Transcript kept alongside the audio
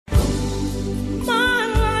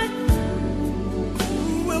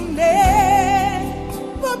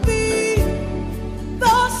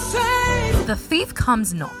the thief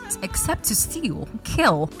comes not, except to steal,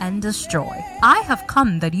 kill, and destroy. I have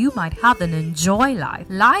come that you might have and enjoy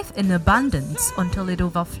life in abundance until it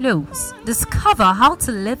overflows. Discover how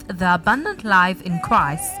to live the abundant life in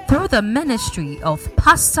Christ through the ministry of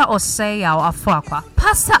Pastor Osei Afuakwa.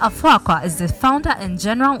 Pastor Afuakwa is the founder and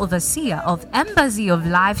general overseer of Embassy of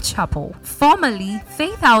Life Chapel, formerly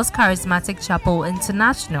Faith House Charismatic Chapel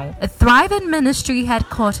International, a thriving ministry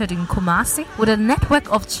headquartered in Kumasi with a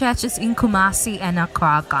network of churches in Kumasi and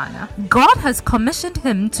Accra, Ghana. God has commissioned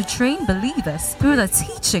him to train believers through the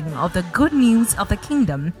teaching of the good news of the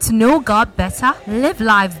kingdom to know God better, live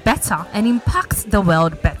life better, and impact the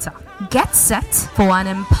world better. Get set for an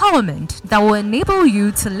empowerment that will enable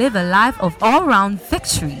you to live a life of all-round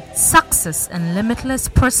victory, success, and limitless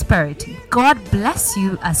prosperity. God bless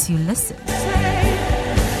you as you listen.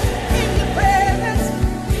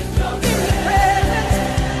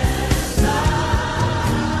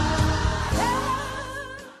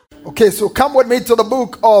 Okay, so come with me to the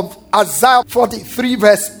book of Isaiah 43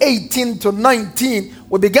 verse 18 to 19.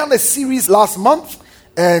 We began a series last month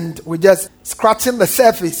and we're just scratching the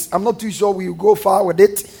surface. I'm not too sure we will go far with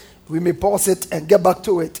it. We may pause it and get back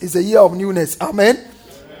to it. It's a year of newness. Amen.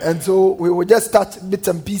 And so we will just touch bits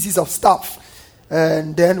and pieces of stuff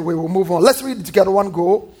and then we will move on. Let's read it together. One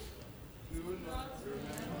go.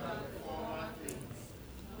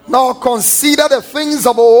 Now consider the things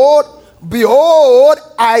of old. Behold,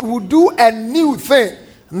 I will do a new thing.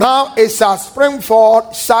 Now it shall spring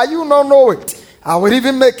forth. Shall you not know it? I will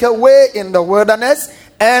even make a way in the wilderness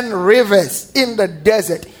and rivers in the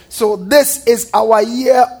desert. So this is our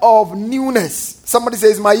year of newness. Somebody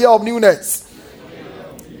says, my year of newness.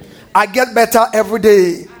 I get better every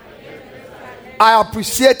day. I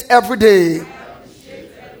appreciate every day.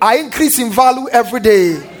 I increase in value every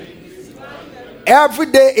day. Every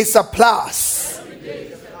day is a plus.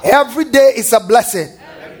 Every day is a blessing.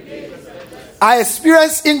 I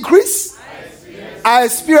experience increase. I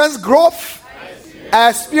experience growth. I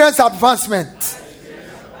experience advancement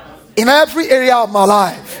in every area of my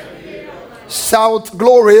life. Shout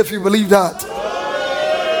glory if you believe that.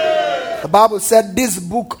 The Bible said this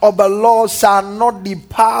book of the law shall not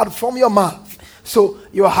depart from your mouth. So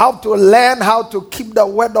you have to learn how to keep the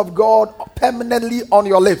word of God permanently on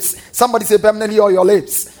your lips. Somebody say permanently on your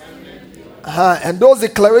lips. And those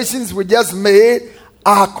declarations we just made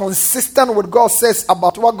are consistent with God says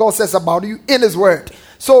about what God says about you in his word.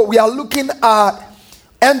 So we are looking at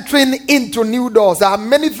entering into new doors. There are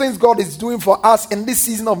many things God is doing for us in this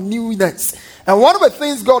season of newness. And one of the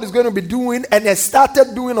things God is going to be doing and has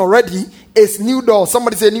started doing already is new doors.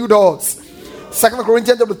 Somebody say new doors. 2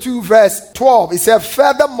 Corinthians 2 verse 12. It said,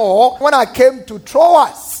 furthermore, when I came to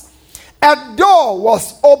Troas, a door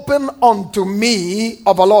was opened unto me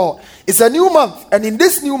of the Lord. It's a new month, and in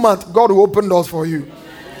this new month, God will open doors for you.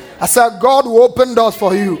 I said, God will open doors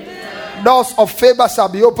for you. Doors of favor shall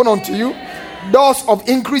be opened unto you. Doors of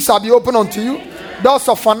increase shall be opened unto you. Doors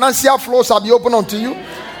of financial flow shall be opened unto you.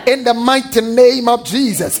 In the mighty name of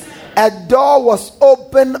Jesus. A door was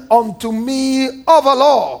opened unto me of the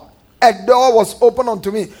Lord. A door was opened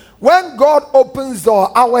unto me. When God opens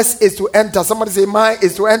door, ours is to enter. Somebody say, mine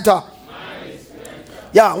is to enter.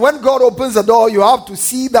 Yeah, when God opens the door, you have to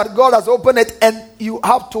see that God has opened it and you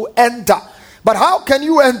have to enter. But how can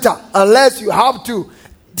you enter unless you have to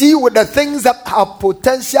deal with the things that have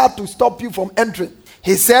potential to stop you from entering?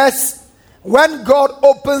 He says, when God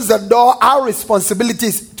opens the door, our responsibility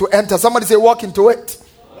is to enter. Somebody say, walk into it.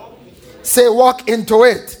 Say, walk into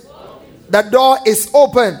it. The door is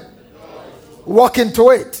open. Walk into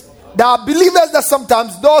it. There are believers that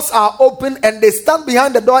sometimes doors are open and they stand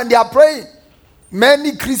behind the door and they are praying.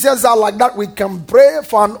 Many Christians are like that. We can pray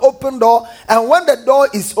for an open door, and when the door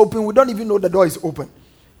is open, we don't even know the door is open.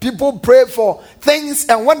 People pray for things,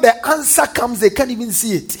 and when the answer comes, they can't even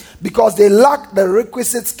see it because they lack the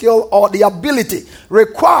requisite skill or the ability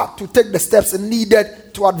required to take the steps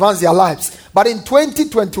needed to advance their lives. But in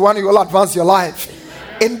 2021, you will advance your life.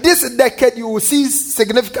 In this decade, you will see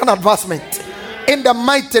significant advancement in the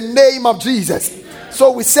mighty name of Jesus.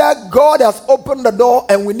 So we said God has opened the door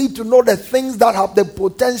and we need to know the things that have the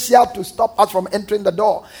potential to stop us from entering the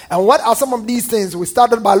door. And what are some of these things? We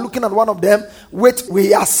started by looking at one of them, which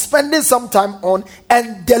we are spending some time on,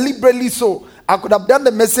 and deliberately so. I could have done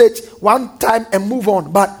the message one time and move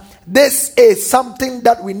on, but this is something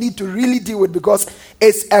that we need to really deal with because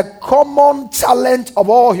it's a common challenge of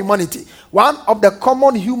all humanity. One of the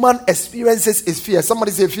common human experiences is fear.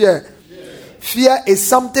 Somebody say fear. Fear is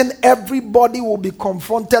something everybody will be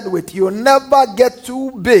confronted with. You'll never get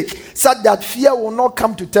too big such that fear will not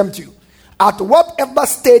come to tempt you. at whatever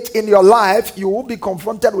stage in your life, you will be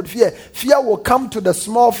confronted with fear. Fear will come to the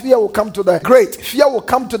small, fear will come to the great, fear will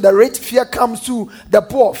come to the rich, fear comes to the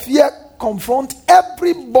poor. Fear confronts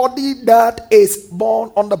everybody that is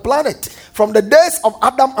born on the planet. From the days of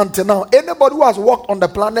Adam until now, anybody who has walked on the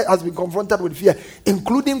planet has been confronted with fear,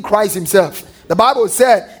 including Christ himself. The Bible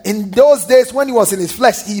said in those days when he was in his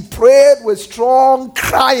flesh, he prayed with strong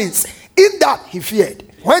cries. In that he feared.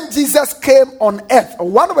 When Jesus came on earth,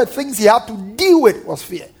 one of the things he had to deal with was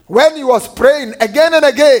fear. When he was praying again and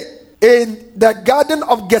again in the Garden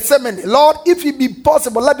of Gethsemane, Lord, if it be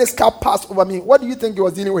possible, let this cup pass over me. What do you think he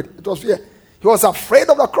was dealing with? It was fear. He was afraid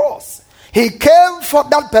of the cross. He came for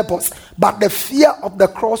that purpose, but the fear of the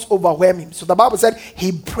cross overwhelmed him. So the Bible said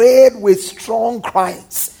he prayed with strong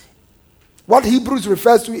cries. What Hebrews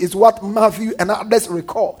refers to is what Matthew and others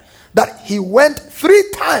recall, that he went 3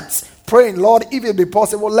 times praying, Lord, if it be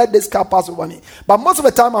possible, let this cup pass over me. But most of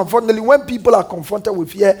the time, unfortunately, when people are confronted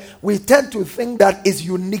with fear, we tend to think that is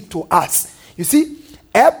unique to us. You see,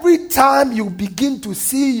 every time you begin to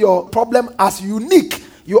see your problem as unique,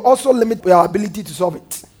 you also limit your ability to solve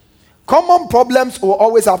it. Common problems will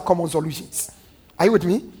always have common solutions. Are you with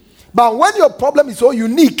me? But when your problem is so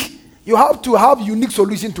unique, you have to have unique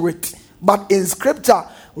solution to it. But in scripture,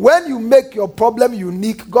 when you make your problem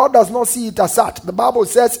unique, God does not see it as such. The Bible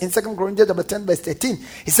says in 2 Corinthians chapter 10 verse 13,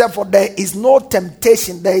 he said, for there is no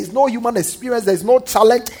temptation, there is no human experience, there is no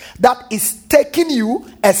challenge that is taking you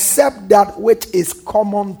except that which is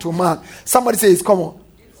common to man. Somebody say it's common.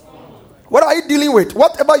 What are you dealing with?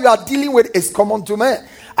 Whatever you are dealing with is common to man.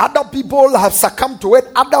 Other people have succumbed to it.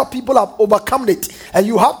 Other people have overcome it. And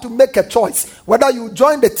you have to make a choice. Whether you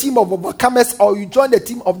join the team of overcomers or you join the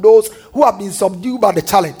team of those who have been subdued by the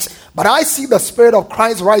challenge. But I see the Spirit of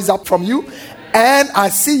Christ rise up from you. And I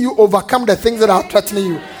see you overcome the things that are threatening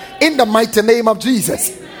you. In the mighty name of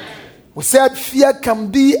Jesus. We said fear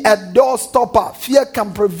can be a door stopper. Fear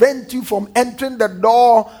can prevent you from entering the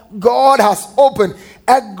door God has opened.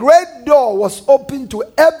 A great door was opened to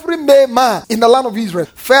every man in the land of Israel.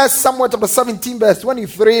 1 Samuel chapter 17 verse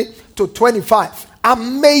 23 to 25.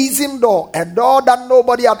 Amazing door. A door that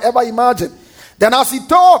nobody had ever imagined. Then as he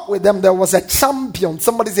talked with them, there was a champion.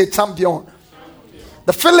 Somebody say champion.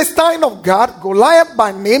 The Philistine of God, Goliath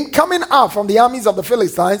by name, coming out from the armies of the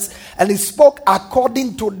Philistines, and he spoke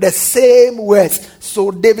according to the same words. So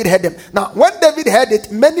David heard them. Now, when David heard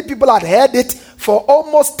it, many people had heard it for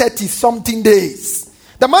almost 30-something days.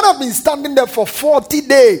 The man had been standing there for 40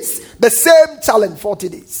 days. The same challenge, 40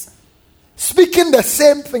 days. Speaking the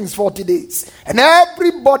same things, 40 days. And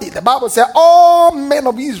everybody, the Bible said, all men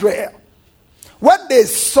of Israel, when they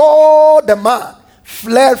saw the man,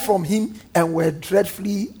 fled from him and were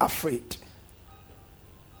dreadfully afraid.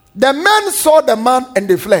 The men saw the man and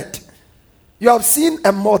they fled. You have seen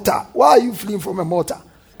a mortar. Why are you fleeing from a mortar?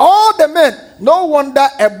 All the men, no wonder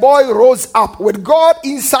a boy rose up with God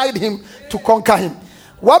inside him to conquer him.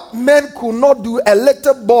 What men could not do, a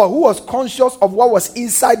little boy who was conscious of what was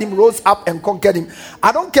inside him rose up and conquered him.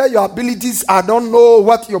 I don't care your abilities. I don't know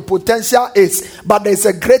what your potential is, but there's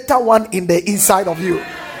a greater one in the inside of you.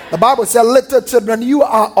 The Bible says, little children, you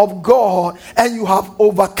are of God and you have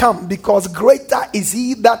overcome, because greater is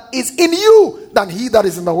he that is in you than he that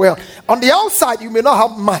is in the world. On the outside, you may not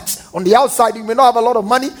have much. On the outside, you may not have a lot of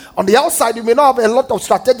money. On the outside, you may not have a lot of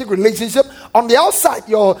strategic relationship. On the outside,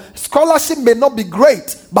 your scholarship may not be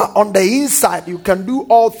great. But on the inside, you can do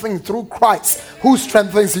all things through Christ who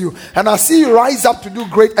strengthens you. And I see you rise up to do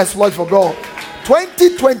great exploits for God.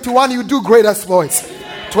 2021, you do great exploits.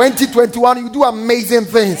 2021, you do amazing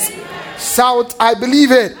things. Shout, I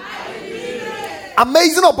believe it.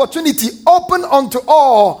 Amazing opportunity open unto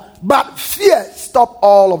all, but fear stopped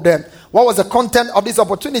all of them. What was the content of this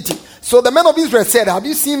opportunity? So the men of Israel said, have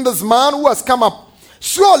you seen this man who has come up?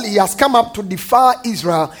 Surely he has come up to defy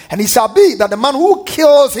Israel, and it shall be that the man who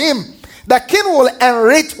kills him, the king will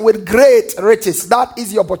enrich with great riches. That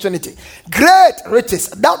is the opportunity. Great riches.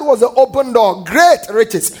 That was the open door. Great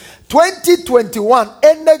riches. 2021,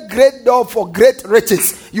 any great door for great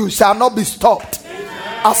riches, you shall not be stopped.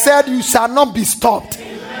 Amen. I said you shall not be stopped.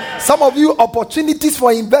 Amen. Some of you, opportunities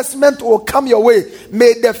for investment will come your way.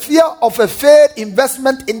 May the fear of a failed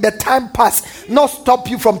investment in the time past not stop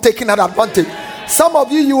you from taking that advantage. Some of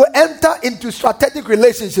you will enter into strategic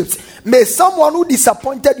relationships. May someone who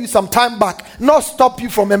disappointed you some time back not stop you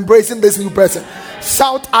from embracing this new person.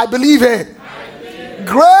 Shout, I believe it.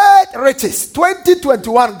 Great riches.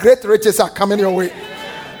 2021, great riches are coming your way.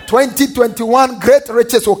 2021, great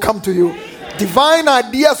riches will come to you. Divine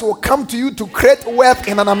ideas will come to you to create wealth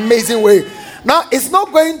in an amazing way. Now, it's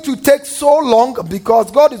not going to take so long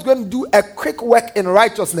because God is going to do a quick work in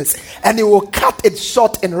righteousness and He will cut it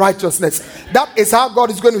short in righteousness. That is how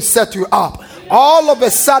God is going to set you up. All of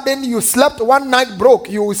a sudden, you slept one night broke.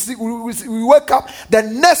 You will wake up the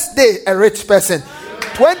next day a rich person.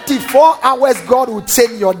 24 hours, God will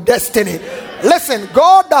change your destiny. Listen,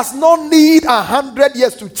 God does not need 100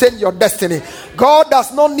 years to change your destiny. God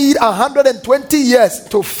does not need 120 years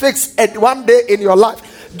to fix it one day in your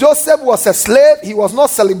life. Joseph was a slave. He was not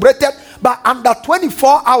celebrated. But under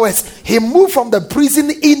 24 hours, he moved from the prison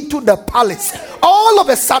into the palace. All of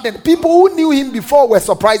a sudden, people who knew him before were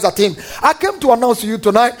surprised at him. I came to announce to you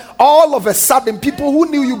tonight, all of a sudden, people who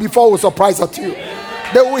knew you before were surprised at you.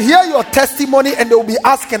 They will hear your testimony and they will be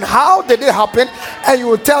asking, how did it happen? And you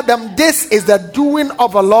will tell them, this is the doing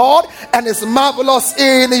of the Lord and it's marvelous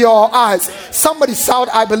in your eyes. Somebody shout,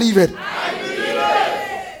 I believe it. I believe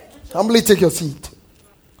it. Humbly take your seat.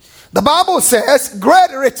 The Bible says,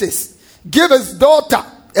 great riches, give his daughter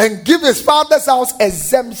and give his father's house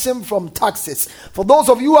exemption from taxes. For those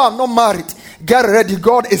of you who are not married, get ready.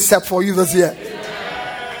 God is set for you this year.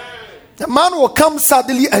 The man will come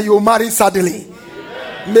suddenly and you will marry suddenly.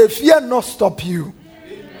 May fear not stop you.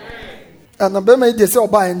 And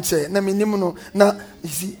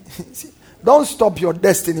don't stop your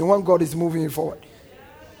destiny when God is moving you forward.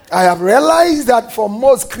 I have realized that for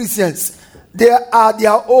most Christians, they are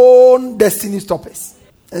their own destiny stoppers.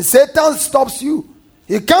 And Satan stops you.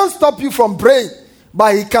 He can't stop you from praying,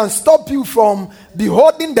 but he can stop you from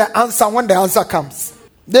beholding the answer when the answer comes.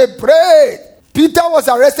 They prayed. Peter was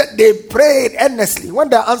arrested. They prayed earnestly. When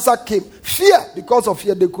the answer came, fear, because of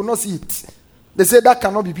fear, they could not see it. They said, that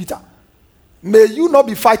cannot be Peter. May you not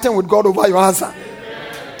be fighting with God over your answer.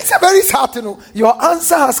 It's a very sad thing. Your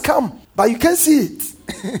answer has come, but you can't see it.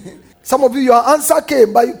 Some of you, your answer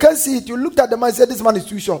came, but you can't see it. You looked at the man and said, this man is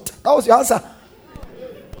too short. That was your answer.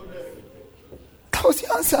 That was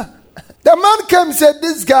your answer. The man came and said,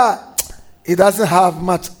 this guy, he doesn't have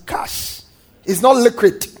much cash. He's not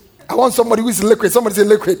liquid. I want somebody who is liquid. Somebody say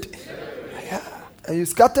liquid. Yeah. And you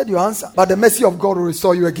scattered your answer. But the mercy of God will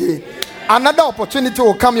restore you again. Another opportunity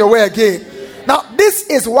will come your way again. Now, this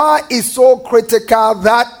is why it's so critical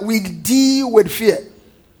that we deal with fear.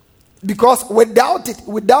 Because without it,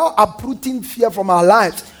 without uprooting fear from our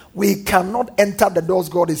lives, we cannot enter the doors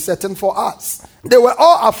God is setting for us. They were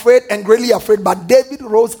all afraid and greatly afraid, but David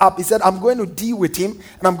rose up. He said, I'm going to deal with him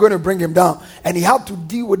and I'm going to bring him down. And he had to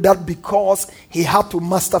deal with that because he had to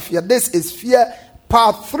master fear. This is fear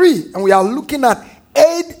part 3. And we are looking at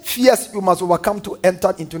 8 fears you must overcome to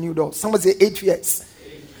enter into new doors. Somebody say 8 fears.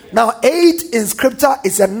 Now 8 in scripture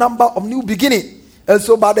is a number of new beginning. And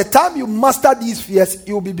so by the time you master these fears,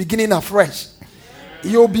 you'll be beginning afresh.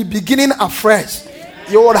 You'll be beginning afresh.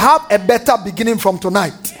 You will have a better beginning from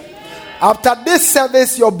tonight. After this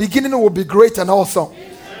service, your beginning will be great and awesome.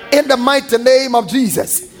 In the mighty name of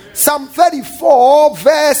Jesus. Psalm 34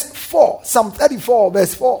 verse 4. Psalm 34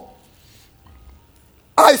 verse 4.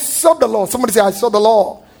 I saw the Lord. Somebody say, I saw the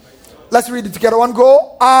Lord. Let's read it together. One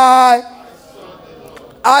go. I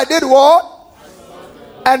did what?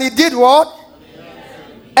 And he did what?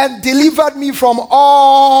 And delivered me from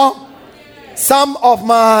all, some of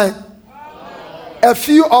mine, a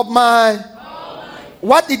few of mine.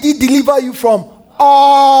 What did he deliver you from?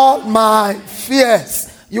 All my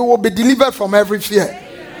fears. You will be delivered from every fear.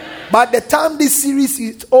 By the time this series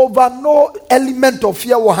is over, no element of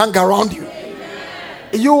fear will hang around you.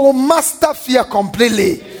 You will master fear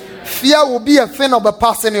completely. Fear will be a thing of the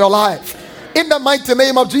past in your life. In the mighty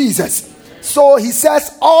name of Jesus. So he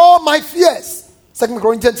says, all my fears. 2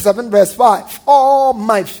 Corinthians 7 verse 5. All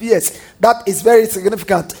my fears. That is very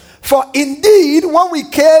significant. For indeed, when we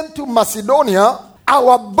came to Macedonia,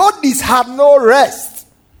 our bodies had no rest,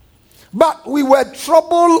 but we were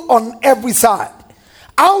troubled on every side.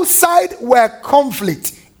 Outside were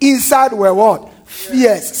conflict. Inside were what?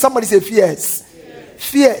 Fears. Somebody say fears.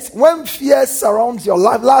 Fears. When fear surrounds your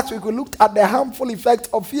life. Last week we looked at the harmful effect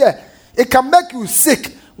of fear. It can make you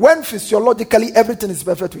sick when physiologically everything is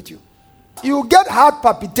perfect with you. You get heart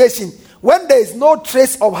palpitation when there is no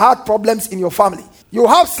trace of heart problems in your family. You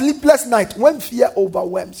have sleepless nights when fear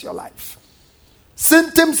overwhelms your life.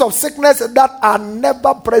 Symptoms of sickness that are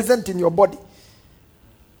never present in your body.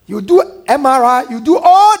 You do MRI, you do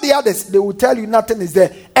all the others, they will tell you nothing is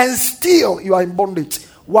there. And still you are in bondage.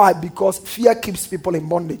 Why? Because fear keeps people in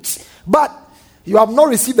bondage. But you have not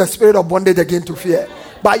received the spirit of bondage again to fear.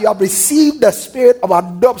 But you have received the spirit of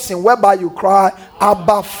adoption whereby you cry,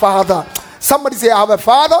 Abba, Father. Somebody say, I have a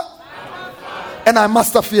Father, and I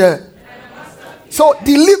master fear. So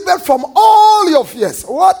delivered from all your fears.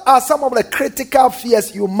 What are some of the critical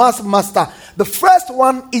fears you must master? The first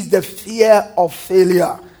one is the fear of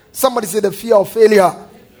failure. Somebody say the fear of failure.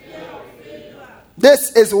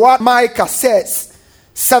 This is what Micah says.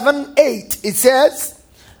 7:8. It says,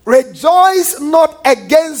 rejoice not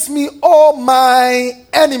against me, O my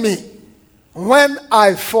enemy, when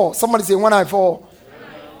I fall. Somebody say when I fall.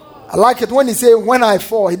 I like it when he said when I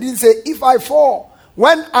fall. He didn't say if I fall.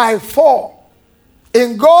 When I fall.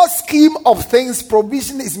 In God's scheme of things,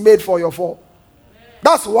 provision is made for your fall.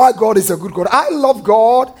 That's why God is a good God. I love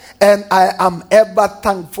God and I am ever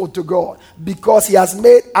thankful to God because he has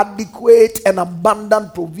made adequate and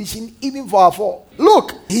abundant provision even for our fall.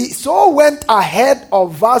 Look, he so went ahead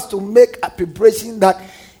of us to make a preparation that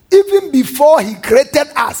even before he created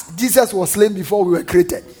us, Jesus was slain before we were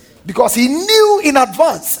created. Because he knew in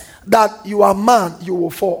advance that you are man, you will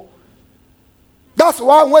fall. That's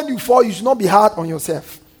why when you fall, you should not be hard on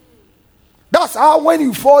yourself. That's how when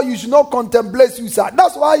you fall, you should not contemplate suicide.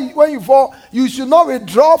 That's why when you fall, you should not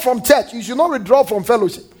withdraw from church. You should not withdraw from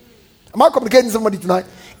fellowship. Am I communicating with somebody tonight?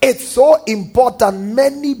 It's so important.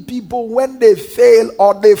 Many people, when they fail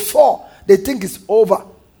or they fall, they think it's over.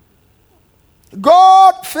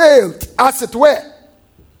 God failed, as it were,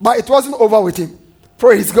 but it wasn't over with him.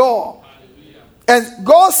 Praise God. And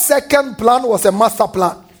God's second plan was a master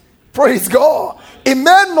plan. Praise God. He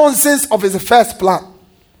made nonsense of his first plan.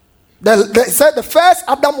 They said the first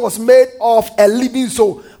Adam was made of a living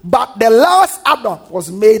soul, but the last Adam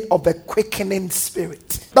was made of a quickening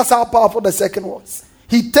spirit. That's how powerful the second was.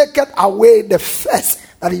 He taketh away the first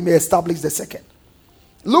that he may establish the second.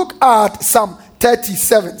 Look at Psalm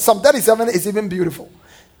 37. Psalm 37 is even beautiful.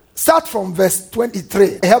 Start from verse 23.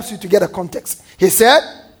 It helps you to get a context. He said,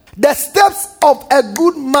 the steps of a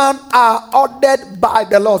good man are ordered by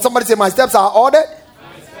the Lord. Somebody say, my steps are ordered.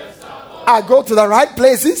 I go to the right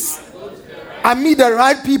places. I meet the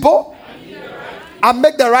right people. I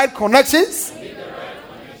make the right connections.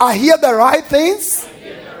 I hear the right things.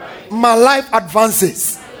 My life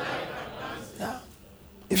advances. Yeah.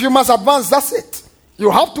 If you must advance, that's it.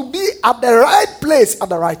 You have to be at the right place at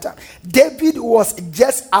the right time. David was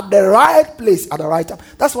just at the right place at the right time.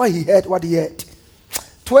 That's why he heard what he heard.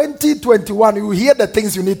 2021, you hear the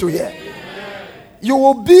things you need to hear. You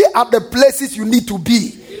will be at the places you need to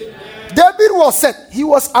be. David was sent. He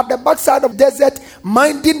was at the backside of the desert,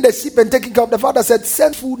 minding the sheep and taking care of. The father said,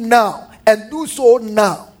 send food now and do so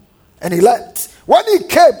now. And he left. When he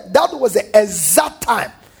came, that was the exact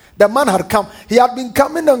time the man had come. He had been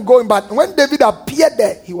coming and going, but when David appeared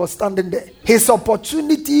there, he was standing there. His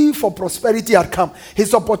opportunity for prosperity had come.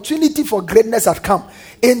 His opportunity for greatness had come.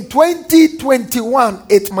 In 2021,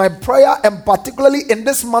 it's my prayer, and particularly in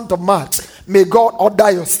this month of March, may God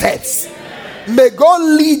order your steps. Amen. May God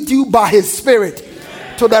lead you by his spirit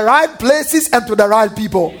to the right places and to the right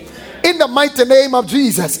people. In the mighty name of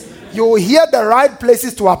Jesus, you will hear the right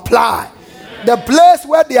places to apply. The place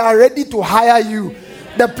where they are ready to hire you.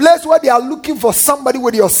 The place where they are looking for somebody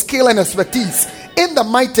with your skill and expertise. In the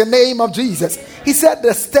mighty name of Jesus. He said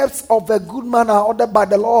the steps of a good man are ordered by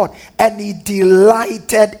the Lord, and he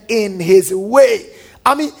delighted in his way.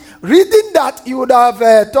 I mean, reading that, you would have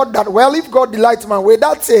thought that, well, if God delights my way,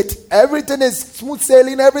 that's it. Everything is smooth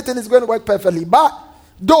sailing. Everything is going to work perfectly. But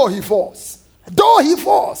though he falls,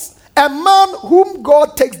 a man whom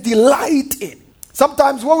God takes delight in.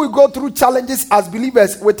 Sometimes when we go through challenges as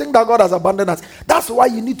believers, we think that God has abandoned us. That's why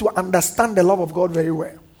you need to understand the love of God very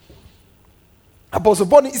well. Apostle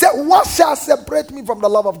Paul, he said, what shall separate me from the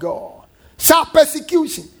love of God? Shall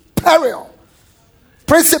persecution, peril,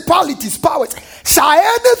 principalities, powers, shall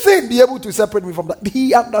anything be able to separate me from that?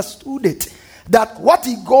 He understood it. That what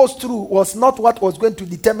he goes through was not what was going to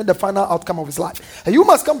determine the final outcome of his life. And you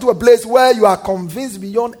must come to a place where you are convinced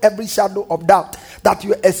beyond every shadow of doubt that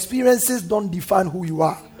your experiences don't define who you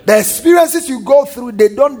are. The experiences you go through, they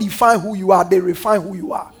don't define who you are, they refine who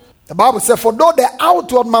you are. The Bible says, for though the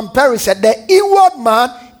outward man perisheth, the inward man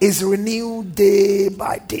is renewed day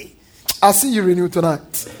by day. I see you renewed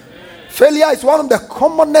tonight. Amen. Failure is one of the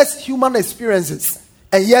commonest human experiences.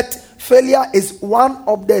 And yet, failure is one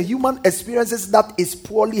of the human experiences that is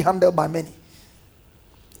poorly handled by many.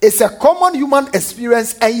 It's a common human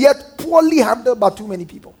experience and yet poorly handled by too many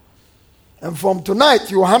people. And from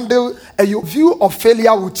tonight, your view of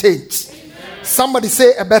failure will change. Amen. Somebody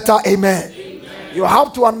say a better amen. Amen. You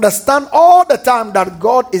have to understand all the time that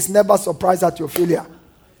God is never surprised at your failure.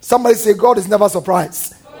 Somebody say God is never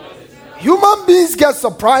surprised. Human beings get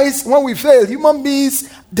surprised when we fail. Human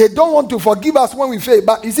beings, they don't want to forgive us when we fail.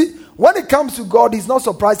 But you see, when it comes to God, he's not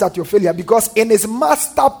surprised at your failure because in his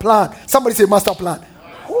master plan, somebody say master plan.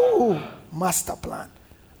 Ooh, Master plan.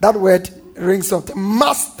 That word rings something.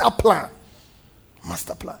 Master plan.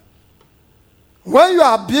 Master plan. When you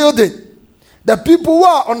are building, the people who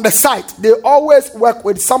are on the site, they always work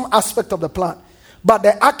with some aspect of the plan. But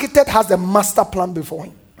the architect has the master plan before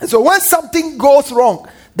him. And so when something goes wrong,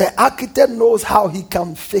 the architect knows how he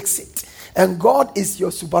can fix it. And God is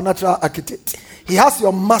your supernatural architect. He has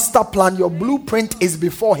your master plan. Your blueprint is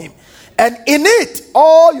before him. And in it,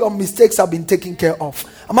 all your mistakes have been taken care of.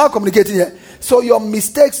 Am I communicating here? So your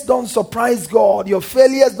mistakes don't surprise God. Your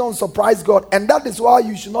failures don't surprise God. And that is why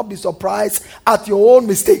you should not be surprised at your own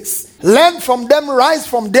mistakes. Learn from them, rise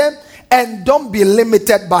from them, and don't be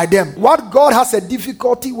limited by them. What God has a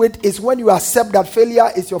difficulty with is when you accept that failure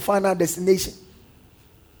is your final destination.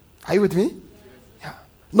 Are you with me? Yeah.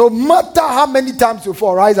 No matter how many times you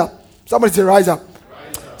fall, rise up. Somebody say, rise up.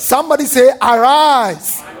 Rise up. Somebody say,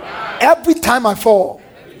 arise. Every time I fall.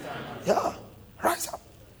 Yeah. Rise up.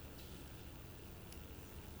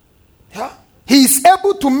 Yeah. He is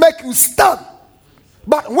able to make you stand.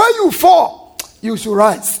 But when you fall, you should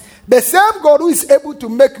rise. The same God who is able to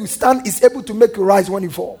make you stand is able to make you rise when you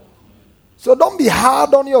fall. So don't be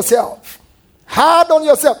hard on yourself. Hard on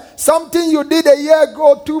yourself. Something you did a year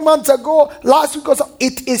ago, 2 months ago, last week or so,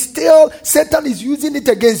 it is still, Satan is using it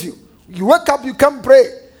against you. You wake up, you can't pray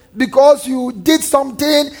because you did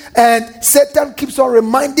something and Satan keeps on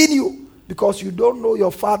reminding you because you don't know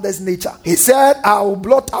your Father's nature. He said, I will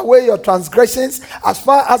blot away your transgressions as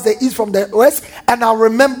far as the east from the west, and I'll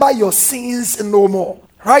remember your sins no more.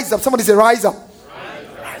 Rise up. Somebody say, rise up.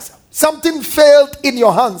 Rise up. Something failed in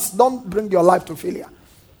your hands. Don't bring your life to failure.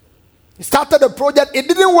 You started a project, it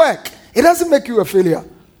didn't work. It doesn't make you a failure.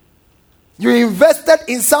 You invested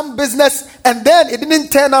in some business and then it didn't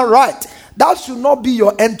turn out right. That should not be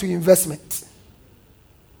your end to investment.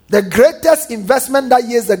 The greatest investment that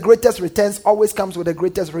yields the greatest returns always comes with the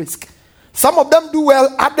greatest risk. Some of them do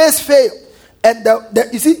well, others fail. And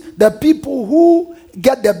you see, the people who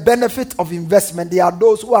get the benefit of investment, they are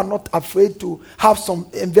those who are not afraid to have some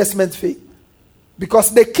investment fail.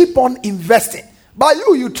 Because they keep on investing. But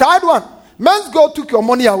you tried one. Men's God took your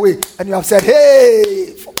money away and you have said,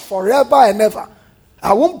 hey, forever and ever,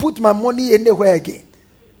 I won't put my money anywhere again.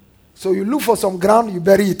 So you look for some ground, you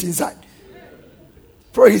bury it inside.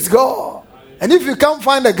 Praise God. And if you can't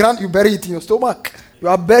find the ground, you bury it in your stomach. You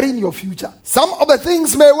are burying your future. Some of the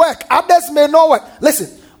things may work, others may not work.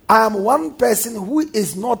 Listen, I am one person who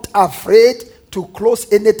is not afraid to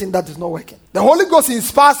close anything that is not working. The Holy Ghost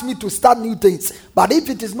inspires me to start new things. But if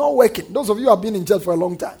it is not working, those of you who have been in church for a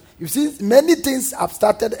long time, you see, many things I've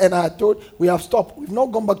started and I told we have stopped. We've not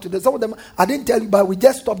gone back to them. Some of them I didn't tell you, but we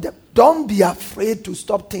just stopped them. Don't be afraid to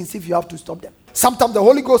stop things if you have to stop them. Sometimes the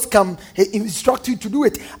Holy Ghost can instruct you to do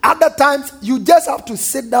it. Other times, you just have to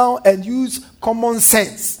sit down and use common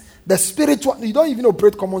sense. The spiritual, you don't even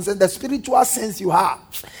operate common sense. The spiritual sense you have.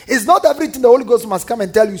 It's not everything the Holy Ghost must come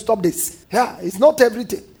and tell you, stop this. Yeah, it's not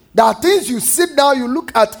everything. There are things you sit down, you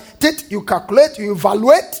look at it, you calculate, you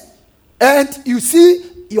evaluate, and you see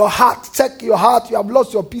your heart. Check your heart. You have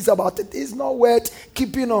lost your peace about it. It's not worth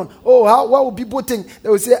keeping on. Oh, what will people think? They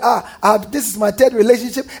will say, this is my third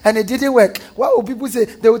relationship and it didn't work. What will people say?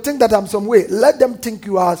 They will think that I'm some way. Let them think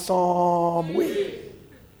you are some way.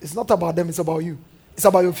 It's not about them. It's about you. It's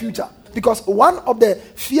about your future. Because one of the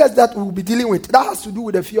fears that we'll be dealing with, that has to do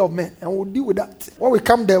with the fear of men. And we'll deal with that. When we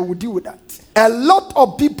come there, we'll deal with that. A lot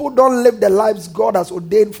of people don't live the lives God has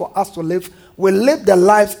ordained for us to live. We live the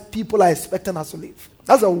lives people are expecting us to live.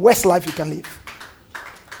 That's the worst life you can live.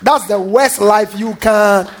 That's the worst life you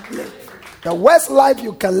can live. The worst life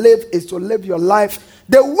you can live is to live your life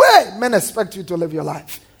the way men expect you to live your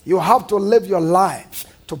life. You have to live your life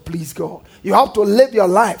to please God. You have to live your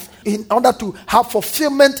life in order to have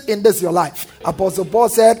fulfillment in this your life. Apostle Paul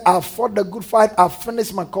said, I've fought the good fight, I've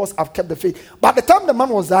finished my course, I've kept the faith. By the time the man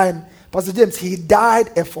was dying, Pastor James, he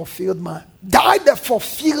died a fulfilled man. Died a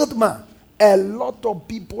fulfilled man. A lot of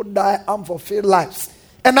people die unfulfilled lives.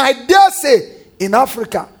 And I dare say, in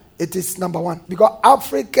Africa, it is number one. Because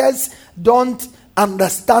Africans don't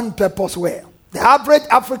understand purpose well. The average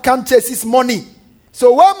African chases money.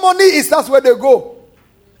 So where money is, that's where they go.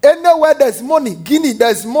 Anywhere there's money. Guinea,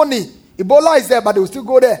 there's money. Ebola is there, but they will still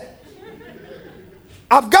go there.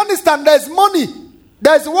 Afghanistan, there's money.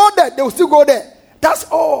 There's war there, they will still go there. That's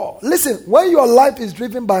all. Listen, when your life is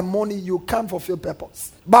driven by money, you can't fulfill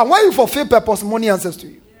purpose. But when you fulfill purpose, money answers to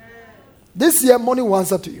you. This year, money will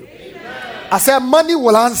answer to you. Amen. I said, money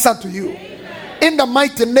will answer to you. Amen. In the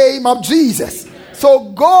mighty name of Jesus. Amen.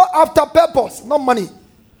 So go after purpose, not money.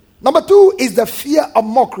 Number 2 is the fear of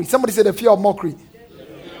mockery. Somebody say the fear of mockery.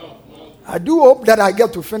 I do hope that I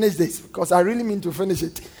get to finish this because I really mean to finish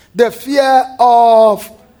it. The fear of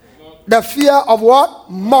what?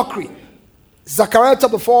 Mockery. Zechariah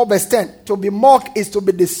chapter 4 verse 10. To be mocked is to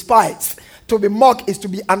be despised. To be mocked is to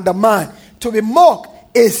be undermined. To be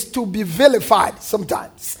mocked is to be vilified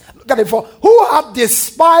sometimes. Look at it. For who hath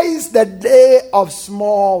despised the day of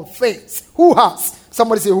small things? Who has?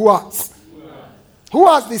 Somebody say, who has? Who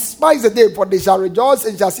has despised the day? For they shall rejoice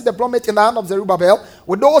and shall see the plummet in the hand of Zerubbabel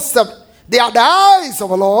with those 7. They are the eyes of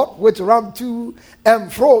the Lord which run to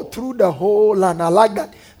and fro through the whole land. I like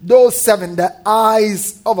that. Those 7, the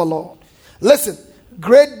eyes of the Lord. Listen,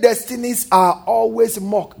 great destinies are always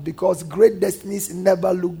mocked because great destinies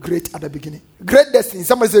never look great at the beginning. Great destinies,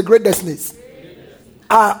 somebody say great destinies,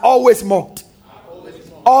 are always mocked.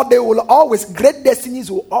 Or they will always, great destinies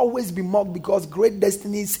will always be mocked because great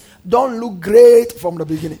destinies don't look great from the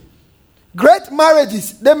beginning. Great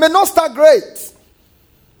marriages, they may not start great.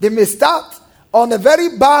 They may start on a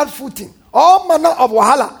very bad footing. All manner of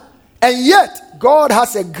wahala. And yet, God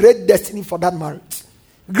has a great destiny for that marriage.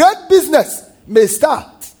 Great business may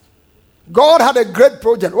start. God had a great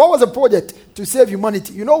project. What was the project? To save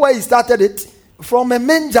humanity. You know where he started it? From a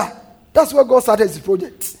manger. That's where God started his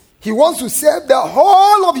project. He wants to save the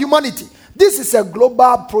whole of humanity. This is a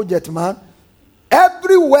global project, man.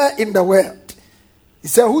 Everywhere in the world. He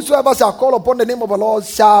said, whosoever shall call upon the name of the Lord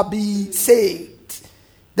shall be saved.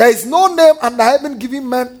 There is no name under heaven given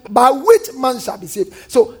man by which man shall be saved.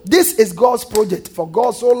 So this is God's project. For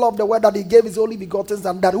God so loved the world that he gave his only begotten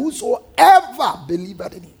Son, that whosoever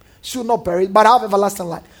believeth in him should not perish but have everlasting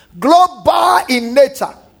life. Global in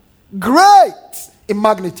nature, great in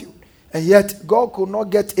magnitude, and yet God could not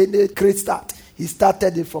get any great start. He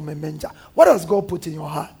started it from a manger. What does God put in your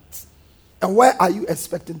heart? And where are you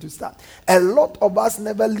expecting to start? A lot of us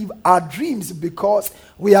never live our dreams because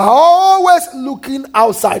we are always looking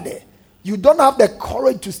outside there. You don't have the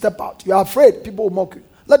courage to step out. You are afraid people will mock you.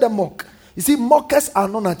 Let them mock. You see, mockers are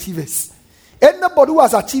non-achievers. Anybody who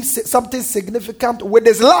has achieved something significant with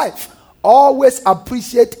his life always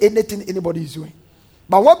appreciate anything anybody is doing.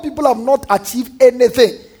 But when people have not achieved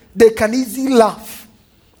anything, they can easily laugh.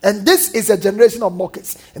 And this is a generation of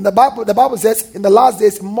mockers. In the Bible says, in the last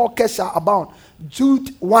days, mockers shall abound.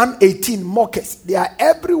 Jude 1:18, mockers. They are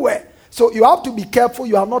everywhere. So you have to be careful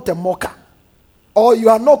you are not a mocker. Or you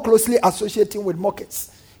are not closely associating with mockers.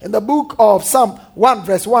 In the book of Psalm 1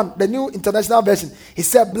 verse 1, the New International Version, he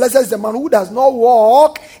said, blessed is the man who does not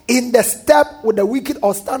walk in the step with the wicked,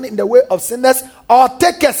 or stand in the way of sinners, or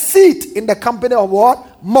take a seat in the company of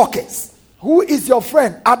what? Mockers. Who is your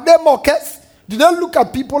friend? Are they mockers? Do they look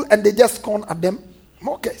at people and they just scorn at them?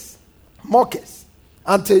 Mockers. Mockers.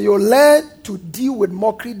 Until you learn to deal with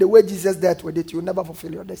mockery the way Jesus dealt with it, you'll never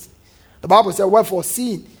fulfill your destiny. The Bible says, wherefore,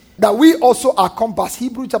 seeing that we also are compassed,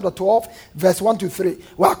 Hebrews chapter 12, verse 1-3.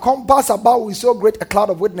 We are compassed about with so great a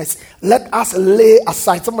cloud of witness. Let us lay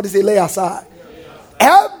aside. Somebody say, lay aside.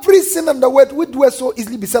 Every sin and the weight which do so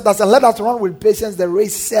easily beset us, and let us run with patience the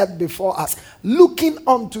race set before us, looking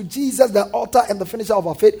unto Jesus, the author and the finisher of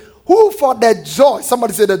our faith, who for the joy,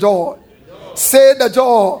 somebody say the joy. Say the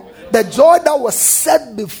joy. The joy that was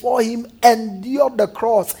set before him endured the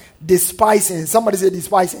cross, despising. Somebody say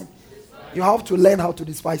despising. You have to learn how to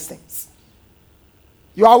despise things.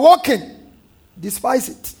 You are walking, despise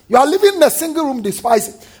it. You are living in a single room, despise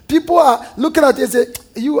it. People are looking at you and say,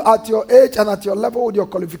 you at your age and at your level with your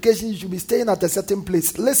qualification, you should be staying at a certain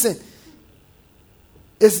place. Listen,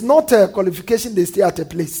 it's not a qualification they stay at a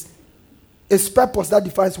place. It's purpose that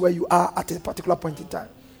defines where you are at a particular point in time.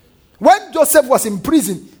 When Joseph was in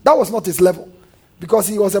prison, that was not his level. Because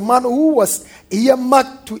he was a man who was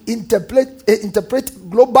earmarked to interpret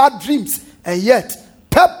global dreams. And yet,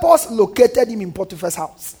 purpose located him in Potiphar's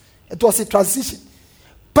house. It was a transition.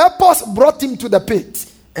 Purpose brought him to the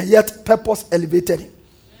pit. And yet, purpose elevated him.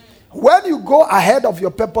 When you go ahead of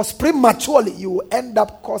your purpose prematurely, you will end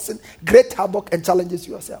up causing great havoc and challenges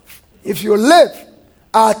to yourself. If you live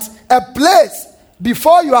at a place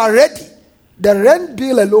before you are ready, the rent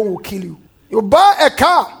bill alone will kill you. You buy a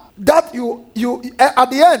car that you at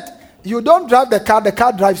the end, you don't drive the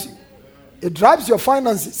car drives you. It drives your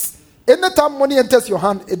finances. Anytime money enters your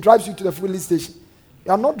hand, it drives you to the filling station.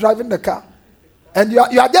 You are not driving the car. And you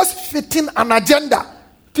are just fitting an agenda.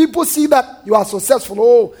 People see that you are successful.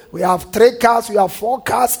 Oh, we have 3 cars, we have 4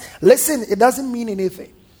 cars. Listen, it doesn't mean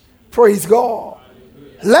anything. Praise God.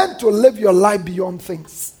 Learn to live your life beyond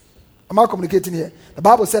things. Am I communicating here? The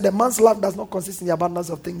Bible said a man's life does not consist in the abundance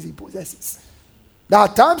of things he possesses. There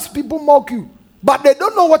are times people mock you, but they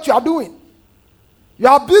don't know what you are doing. You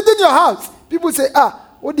are building your house. People say,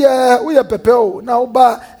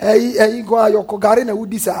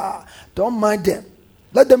 don't mind them.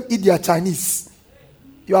 Let them eat their Chinese.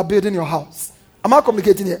 you are building your house. Am I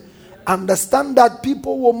communicating here? Understand that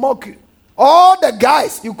people will mock you. All the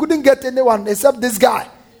guys, you couldn't get anyone except this guy.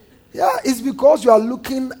 Yeah, it's because you are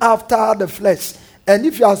looking after the flesh. And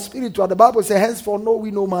if you are spiritual, the Bible says, henceforth know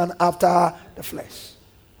we no man after the flesh.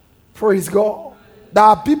 Praise God. There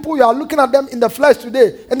are people, you are looking at them in the flesh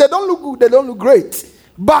today, and they don't look good, they don't look great.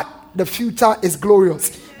 But the future is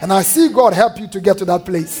glorious. And I see God help you to get to that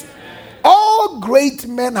place. All great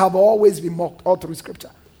men have always been mocked all through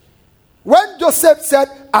scripture. When Joseph said,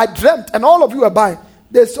 I dreamt, and all of you were buying,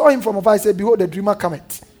 they saw him from afar and said, behold, the dreamer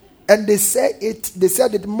cometh. And they said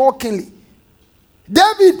it mockingly.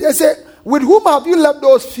 David, they said, with whom have you left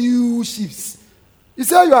those few sheep? You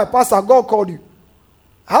say you are a pastor, God called you.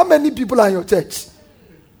 How many people are in your church?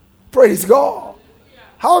 Praise God.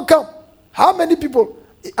 How come? How many people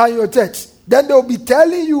are in your church? Then they'll be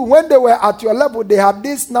telling you when they were at your level, they had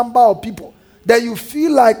this number of people. Then you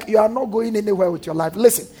feel like you are not going anywhere with your life.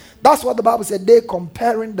 Listen, that's what the Bible said. They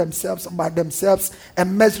comparing themselves by themselves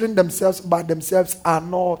and measuring themselves by themselves are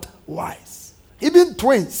not wise. Even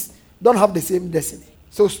twins don't have the same destiny.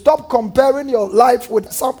 So stop comparing your life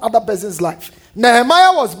with some other person's life.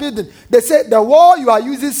 Nehemiah was building. They said the wall you are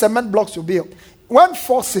using cement blocks to build. When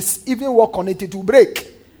forces even walk on it, it will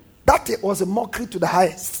break. That was a mockery to the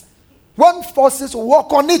highest. When forces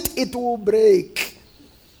walk on it, it will break.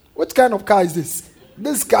 What kind of car is this?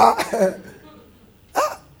 This car.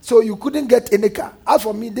 So you couldn't get any car. As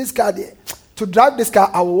for me, this car there, to drive this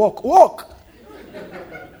car, I will walk. Walk.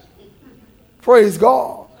 Praise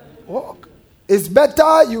God. Walk. It's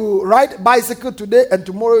better you ride bicycle today and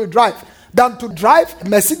tomorrow you drive than to drive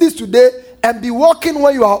Mercedes today and be walking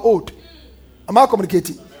when you are old. Am I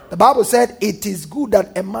communicating? The Bible said it is good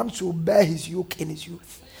that a man should bear his yoke in his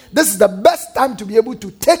youth. This is the best time to be able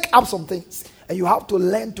to take up some things. And you have to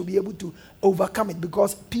learn to be able to overcome it,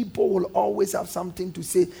 because people will always have something to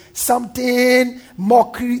say, something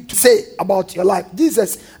mockery to say about your life.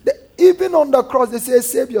 Jesus, even on the cross, they say,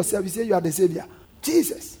 save yourself. You say you are the Savior.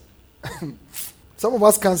 Jesus. Some of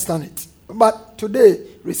us can't stand it. But today,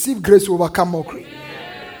 receive grace to overcome mockery.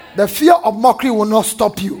 The fear of mockery will not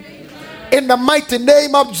stop you. In the mighty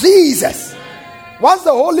name of Jesus. Once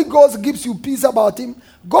the Holy Ghost gives you peace about him,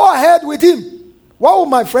 go ahead with him. What will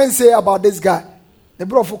my friends say about this guy? The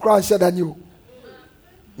brother for Christ said than you.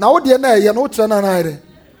 Now, oh,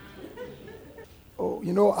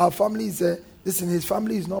 you know, our family is, listen, his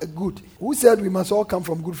family is not good. Who said we must all come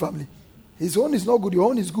from good family? His own is not good, your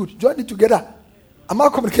own is good. Join it together. Am I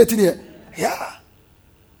communicating here? Yeah.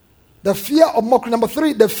 The fear of mockery. Number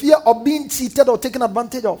 3, the fear of being cheated or taken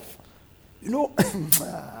advantage of. You know,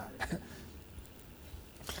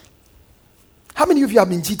 how many of you have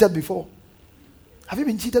been cheated before? Have you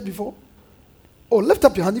been cheated before? Oh, lift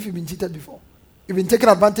up your hand if you've been cheated before. You've been taken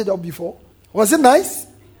advantage of before. Was it nice?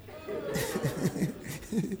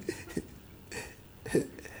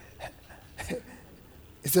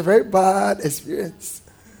 It's a very bad experience.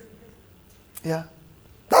 Yeah.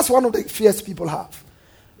 That's one of the fears people have.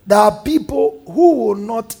 There are people who will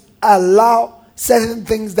not allow certain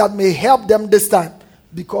things that may help them this time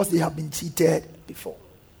because they have been cheated before.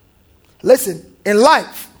 Listen, in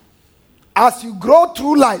life, as you grow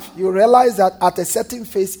through life, you realize that at a certain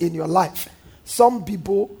phase in your life, some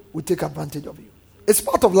people will take advantage of you. It's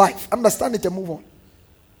part of life. Understand it and move on.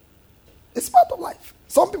 It's part of life.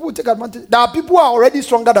 Some people will take advantage. There are people who are already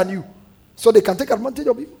stronger than you, so they can take advantage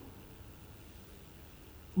of you.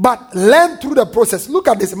 But learn through the process. Look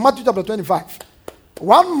at this in Matthew chapter 25.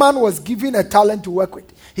 One man was given a talent to work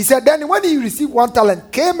with. He said, then when he received 1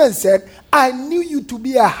 talent, came and said, I knew you to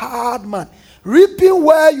be a hard man, reaping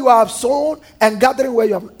where you have sown and gathering where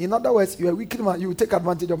you have. In other words, you are a wicked man. You will take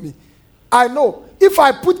advantage of me. I know. If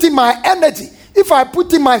I put in my energy, if I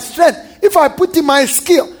put in my strength, if I put in my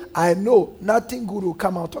skill, I know nothing good will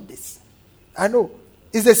come out of this. I know.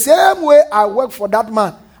 It's the same way I work for that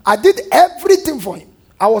man. I did everything for him.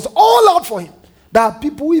 I was all out for him. There are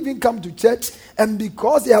people who even come to church, and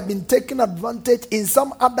because they have been taken advantage in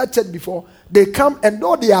some other church before, they come, and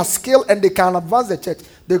though they are skilled and they can advance the church,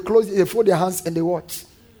 they fold their hands and they watch.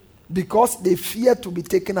 Because they fear to be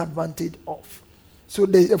taken advantage of. So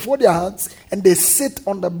they fold their hands and they sit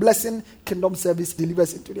on the blessing kingdom service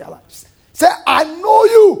delivers into their lives. Say, I know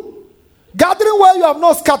you. Gathering where you have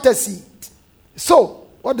not scattered seed. So,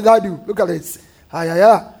 what did I do? Look at this.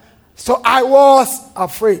 So I was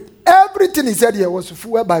afraid. Everything he said here was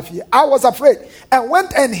fueled by fear. I was afraid and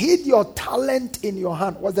went and hid your talent in your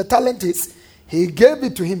hand. Was the talent his? He gave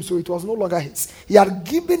it to him, so it was no longer his. He had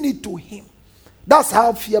given it to him. That's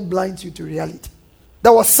how fear blinds you to reality.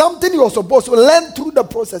 There was something he was supposed to learn through the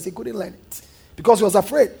process. He couldn't learn it because he was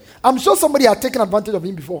afraid. I'm sure somebody had taken advantage of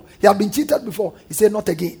him before. He had been cheated before. He said, not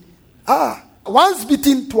again. Once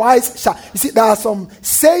beaten, twice shy. You see, there are some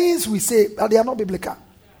sayings we say, but they are not biblical.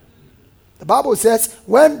 The Bible says,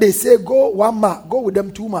 when they say go 1 mile, go with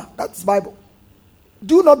them 2 miles. That's Bible.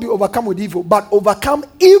 Do not be overcome with evil, but overcome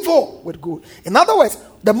evil with good. In other words,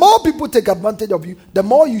 the more people take advantage of you, the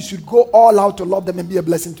more you should go all out to love them and be a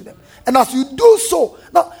blessing to them. And as you do so,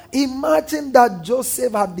 now imagine that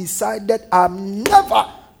Joseph had decided, I'm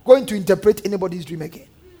never going to interpret anybody's dream again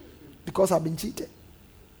because I've been cheated.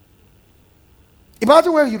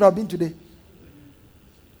 Imagine where he would have been today.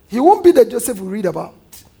 He won't be the Joseph we read about.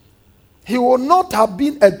 He will not have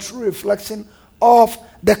been a true reflection of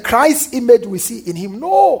the Christ image we see in him.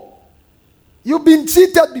 No. You've been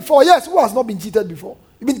cheated before. Yes, who has not been cheated before?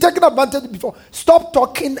 You've been taken advantage before. Stop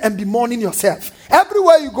talking and bemoaning yourself.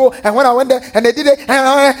 Everywhere you go, and when I went there, and they did it,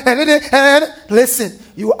 and listen,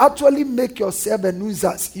 you actually make yourself a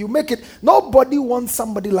nuisance. You make it. Nobody wants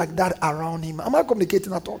somebody like that around him. Am I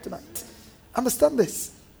communicating at all tonight? Understand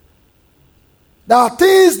this. There are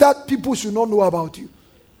things that people should not know about you.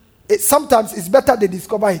 Sometimes it's better they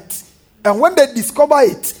discover it. And when they discover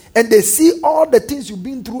it, and they see all the things you've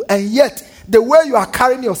been through, and yet the way you are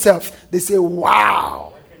carrying yourself, they say,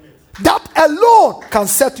 wow. That alone can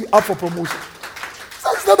set you up for promotion.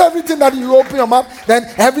 So it's not everything that you open your mouth, then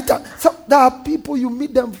every time. So there are people, you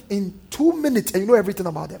meet them in 2 minutes, and you know everything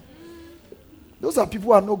about them. Those are people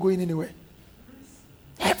who are not going anywhere.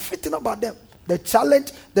 Everything about them. The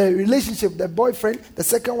challenge, the relationship, the boyfriend, the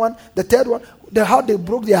second one, the third one, how they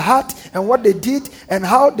broke their heart and what they did and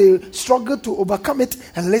how they struggled to overcome it.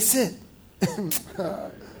 And listen,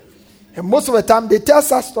 and most of the time they tell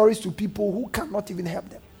such stories to people who cannot even help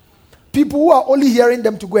them. People who are only hearing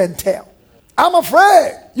them to go and tell. I'm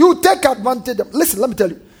afraid you take advantage of. Listen, let me tell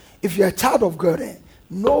you. If you're a child of God,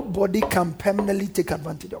 nobody can permanently take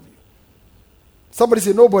advantage of you. Somebody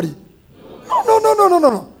say nobody.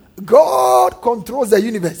 No. God controls the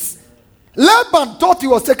universe. Laban thought he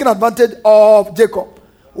was taking advantage of Jacob.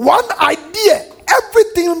 One idea,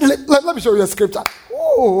 everything. Let me show you a scripture.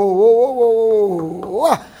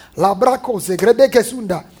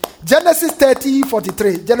 Genesis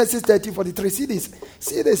 30:43. Genesis 30:43.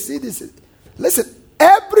 See this. Listen,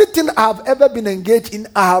 everything I have ever been engaged in,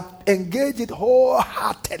 I have engaged it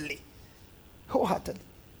wholeheartedly.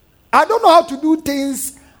 I don't know how to do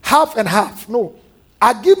things half and half. No.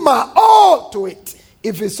 I give my all to it.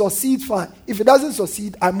 If it succeeds, fine. If it doesn't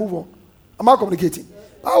succeed, I move on. Am I communicating?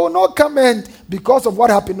 I will not comment because of what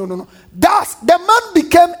happened. No. Thus, the man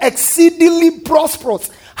became exceedingly prosperous.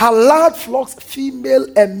 Had large flocks, female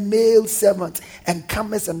and male servants, and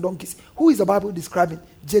camels and donkeys. Who is the Bible describing?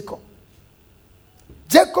 Jacob.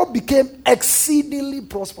 Jacob became exceedingly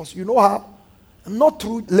prosperous. You know how? Not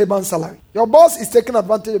through Laban's salary. Your boss is taking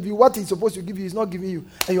advantage of you. What he's supposed to give you is not giving you.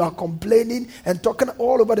 And you are complaining and talking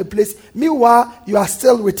all over the place. Meanwhile, you are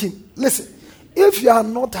still with him. Listen, if you are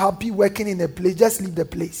not happy working in a place, just leave the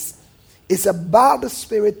place. It's a bad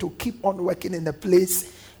spirit to keep on working in a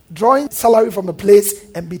place, drawing salary from a place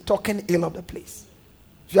and be talking ill of the place.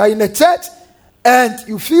 If you are in a church and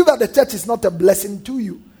you feel that the church is not a blessing to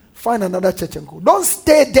you, find another church and go. Don't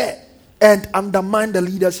stay there and undermine the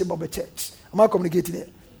leadership of a church. Am I communicating here?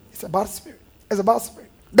 It's a bad spirit.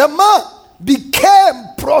 The man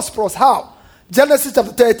became prosperous. How? Genesis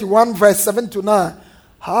chapter 31, verse 7 to 9.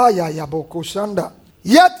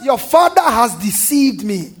 Yet your father has deceived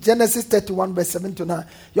me. Genesis 31, verse 7 to 9.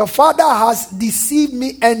 Your father has deceived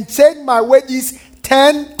me and changed my wages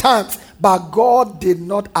 10 times. But God did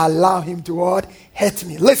not allow him to hurt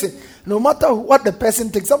me. Listen, no matter what the person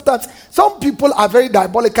thinks, sometimes some people are very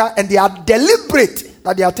diabolical and they are deliberate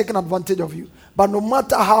that they are taking advantage of you. But no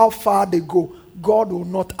matter how far they go, God will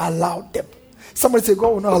not allow them. Somebody say,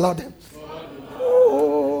 God will not allow them.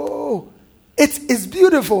 Oh, it's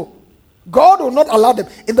beautiful. God will not allow them.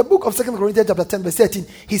 In the book of 2 Corinthians chapter 10 verse 13,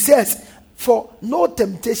 he says, for no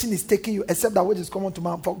temptation is taking you except that which is common to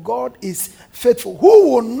man. For God is faithful,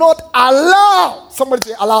 who will not allow. Somebody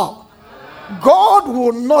say allow. God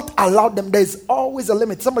will not allow them. There is always a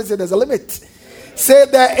limit. Somebody say there's a limit. Say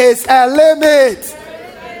there is a limit.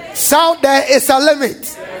 Shout, there is a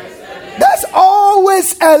limit. There's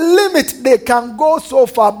always a limit. They can go so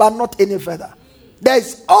far but not any further. There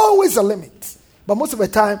is always a limit. But most of the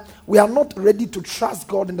time, we are not ready to trust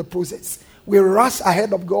God in the process. We rush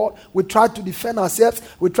ahead of God. We try to defend ourselves.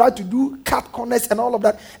 We try to do cut corners and all of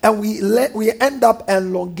that. And we end up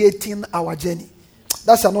elongating our journey.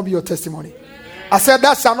 That shall not be your testimony. I said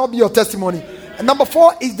that shall not be your testimony. And number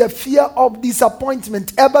 4 is the fear of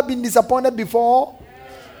disappointment. Ever been disappointed before?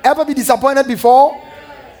 Ever been disappointed before?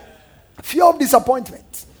 Fear of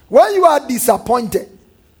disappointment. When you are disappointed,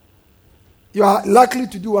 you are likely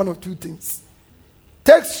to do one of two things.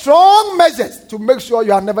 Take strong measures to make sure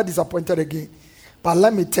you are never disappointed again. But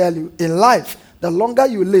let me tell you, in life, the longer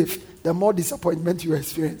you live, the more disappointment you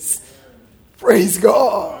experience. Praise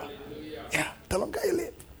God. Yeah, the longer you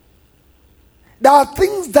live. There are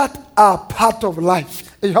things that are part of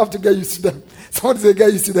life, and you have to get used to them. Someone say,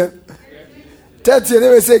 get used to them. Tell your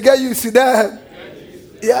neighbor, say, get used to them.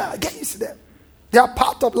 Yeah, get used to them. They are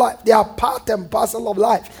part of life. They are part and parcel of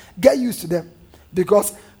life. Get used to them.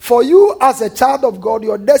 Because for you as a child of God,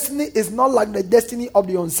 your destiny is not like the destiny of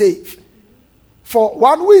the unsaved. For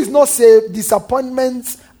one who is not saved,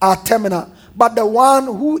 disappointments are terminal. But the one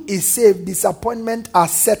who is saved, disappointment are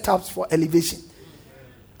setups for elevation.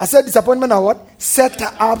 I said disappointment are what?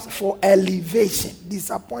 Setups for elevation.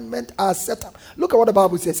 Disappointment are setup. Look at what the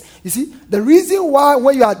Bible says. You see, the reason why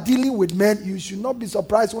when you are dealing with men, you should not be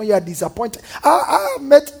surprised when you are disappointed. I have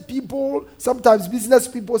met people, sometimes business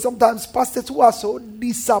people, sometimes pastors who are so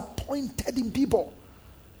disappointed in people.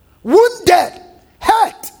 Wounded,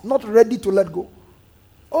 hurt, not ready to let go.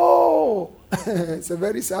 Oh, it's a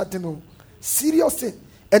very sad thing. Serious thing.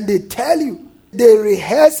 And they tell you, they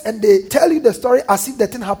rehearse and they tell you the story as if the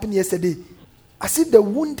thing happened yesterday. As if the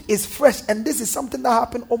wound is fresh and this is something that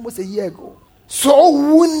happened almost a year ago. So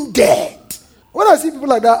wounded. When I see people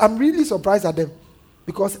like that, I'm really surprised at them.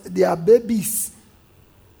 Because they are babies.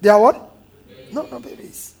 They are what? No,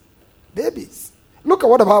 babies. Babies. Look at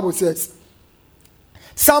what the Bible says.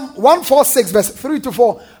 Psalm 146 verse 3 to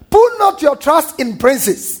 4. Put not your trust in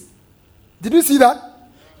princes. Did you see that?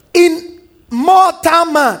 In mortal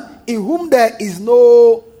man. In whom there is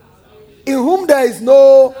no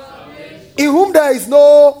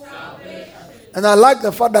and I like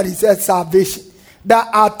the fact that he said salvation. There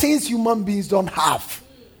are things human beings don't have,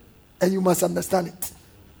 and you must understand it.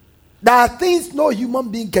 There are things no human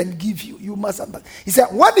being can give you. You must understand. He said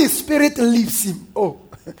when his spirit leaves him,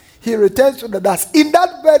 he returns to the dust. In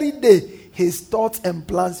that very day, his thoughts and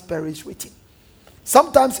plans perish with him.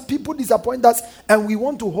 Sometimes people disappoint us and we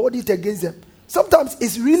want to hold it against them. Sometimes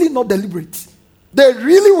it's really not deliberate. They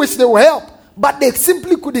really wish they would help, but they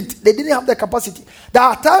simply couldn't. They didn't have the capacity. There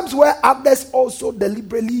are times where others also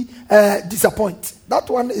deliberately disappoint. That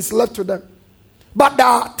one is left to them. But there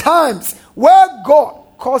are times where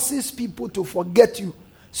God causes people to forget you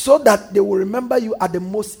so that they will remember you at the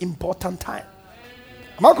most important time.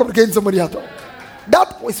 Am I communicating somebody at all?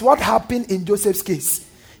 That is what happened in Joseph's case.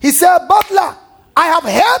 He said, Butler, I have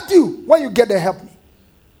helped you. When you get there, help me.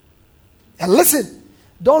 And listen,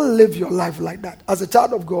 don't live your life like that. As a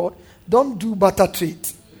child of God, don't do barter trade.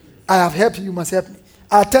 I have helped you, you must help me.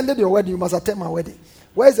 I attended your wedding, you must attend my wedding.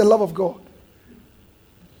 Where is the love of God?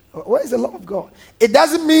 Where is the love of God? It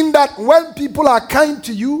doesn't mean that when people are kind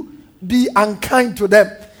to you, be unkind to them.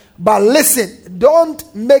 But listen, don't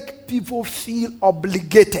make people feel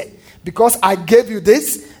obligated. Because I gave you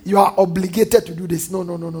this, you are obligated to do this.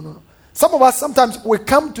 No. Some of us, sometimes we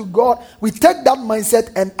come to God, we take that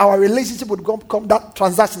mindset and our relationship would become that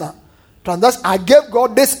transactional. I gave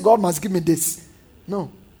God this, God must give me this.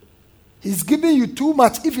 No. He's giving you too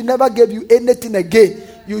much. If he never gave you anything again,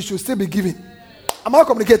 you should still be giving. Am I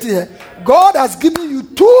communicating here? God has given you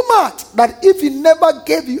too much that if he never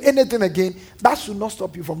gave you anything again, that should not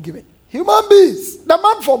stop you from giving. Human beings. The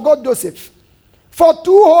man forgot Joseph for 2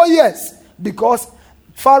 whole years because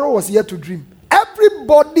Pharaoh was here to dream.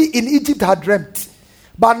 Everybody in Egypt had dreamt,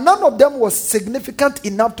 but none of them was significant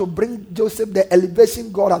enough to bring Joseph the elevation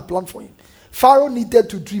God had planned for him. Pharaoh needed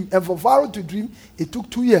to dream, and for Pharaoh to dream, it took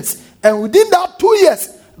 2 years. And within that 2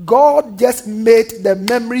 years, God just made the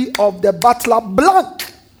memory of the butler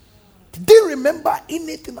blank. He didn't remember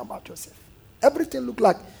anything about Joseph. Everything looked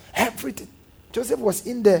like everything. Joseph was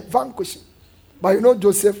in there vanquishing. But you know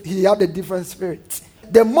Joseph, he had a different spirit.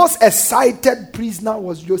 The most excited prisoner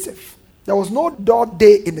was Joseph. There was no dull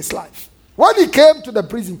day in his life. When he came to the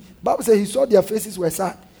prison, the Bible says he saw their faces were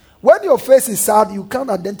sad. When your face is sad, you can't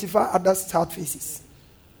identify other sad faces.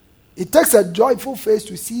 It takes a joyful face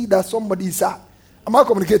to see that somebody is sad. Am I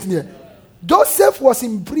communicating here? Joseph was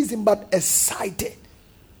in prison but excited.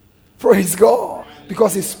 Praise God.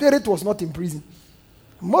 Because his spirit was not in prison.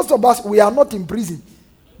 Most of us, we are not in prison,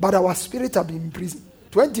 but our spirit have been in prison.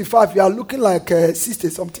 25, you are looking like 60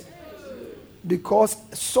 something. Because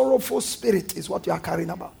sorrowful spirit is what you are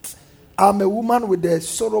carrying about. I'm a woman with a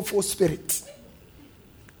sorrowful spirit.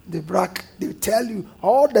 They tell you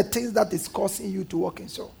all the things that is causing you to walk in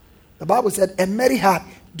sorrow. The Bible said, a merry heart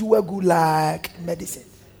do a good like medicine.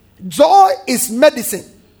 Joy is medicine.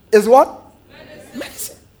 Is what?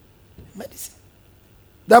 Medicine.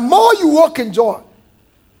 The more you walk in joy,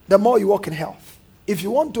 the more you walk in health. If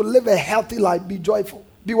you want to live a healthy life, be joyful.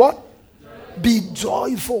 Be what? Be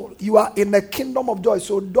joyful. You are in the kingdom of joy.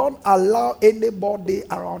 So don't allow anybody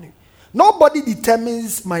around you. Nobody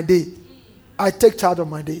determines my day. I take charge of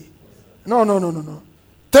my day. No.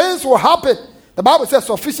 Things will happen. The Bible says,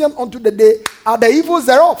 sufficient unto the day are the evils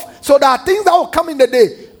thereof. So there are things that will come in the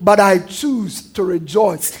day, but I choose to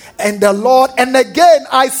rejoice. And the Lord, and again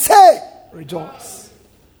I say, rejoice.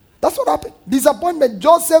 That's what happened. Disappointment.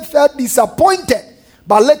 Joseph felt disappointed.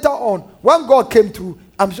 But later on, when God came through,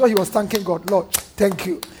 I'm sure he was thanking God. Lord, thank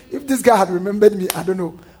you. If this guy had remembered me, I don't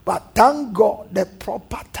know. But thank God the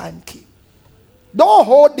proper time came. Don't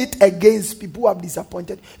hold it against people who have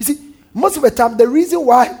disappointed. You see, most of the time, the reason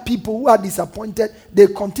why people who are disappointed, they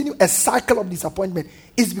continue a cycle of disappointment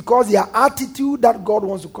is because their attitude that God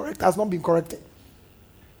wants to correct has not been corrected.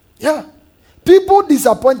 Yeah. People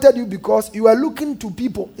disappointed you because you are looking to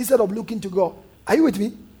people instead of looking to God. Are you with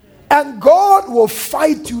me? And God will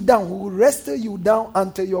fight you down, will wrestle you down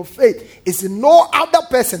until your faith is in no other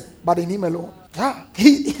person but in Him alone. Yeah.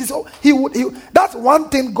 He would. That's one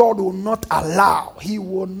thing God will not allow. He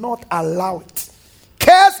will not allow it.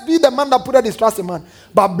 Cursed be the man that put his trust in man,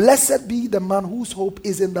 but blessed be the man whose hope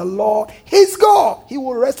is in the Lord, his God. He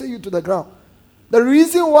will wrestle you to the ground. The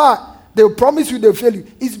reason why they promise you they fail you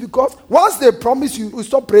is because once they promise you, you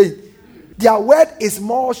stop praying. Their word is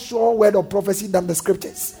more sure word of prophecy than the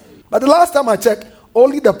scriptures. But the last time I checked,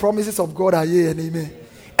 only the promises of God are yea and amen.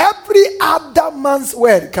 Every other man's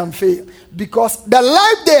word can fail because the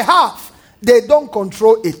life they have, they don't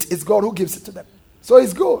control it. It's God who gives it to them. So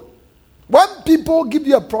it's good. When people give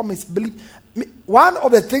you a promise, believe me, one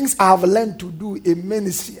of the things I have learned to do in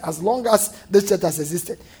ministry, as long as this church has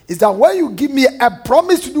existed, is that when you give me a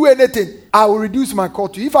promise to do anything, I will reduce my call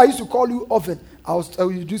to you. If I used to call you often, I will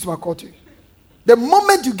reduce my call to you. The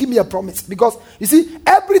moment you give me a promise, because you see,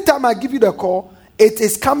 every time I give you the call, it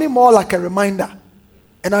is coming more like a reminder.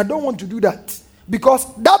 And I don't want to do that.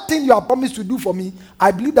 Because that thing you have promised to do for me,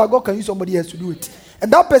 I believe that God can use somebody else to do it.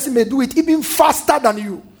 And that person may do it even faster than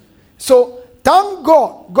you. So, thank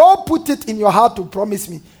God. God put it in your heart to promise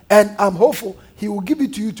me. And I'm hopeful He will give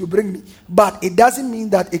it to you to bring me. But it doesn't mean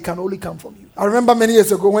that it can only come from you. I remember many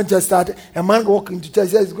years ago when church started, a man walked into church,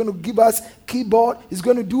 said he's going to give us keyboard, he's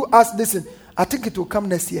going to do us this. I think it will come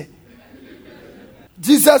next year.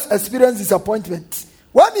 Jesus experienced disappointment.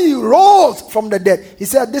 When He rose from the dead, He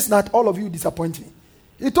said, this night all of you disappoint me.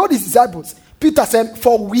 He told His disciples, Peter said,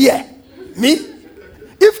 for where? Me?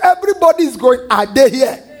 If everybody is going, are they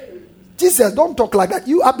here? Jesus, don't talk like that.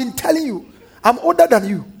 I've been telling you, I'm older than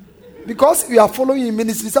you. Because we are following in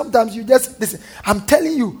ministry, sometimes you just listen. I'm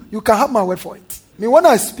telling you, you can have my word for it. I mean, when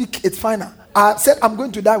I speak, it's final. I said, I'm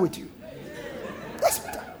going to die with you. That's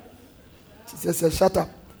Peter. Jesus said, shut up.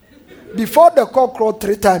 Before the cock crowed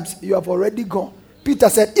 3 times, you have already gone. Peter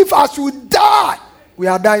said, if I should die, we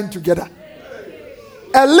are dying together.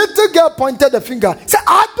 A little girl pointed the finger. Said,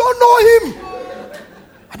 I don't know him.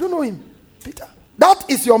 I don't know him. Peter. That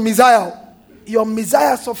is your Messiah. Your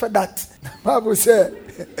Messiah suffered that. The Bible said,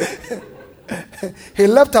 He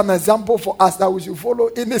left an example for us that we should follow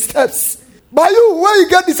in His steps. But you, when you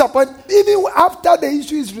get disappointed, even after the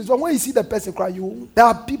issue is resolved, when you see the person cry, there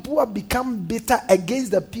are people who have become bitter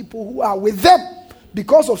against the people who are with them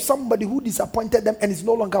because of somebody who disappointed them and is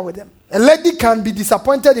no longer with them. A lady can be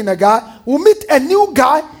disappointed in a guy, will meet a new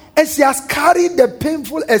guy, and she has carried the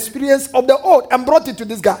painful experience of the old and brought it to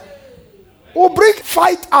this guy. Will bring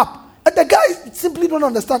fight up. And the guy simply don't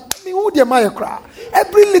understand. I mean, who am I cry?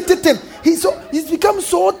 Every little thing. He's become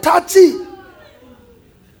so touchy.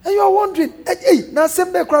 And you are wondering, hey, now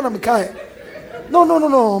same day cry.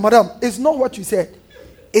 No, madam. It's not what you said.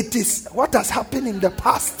 It is what has happened in the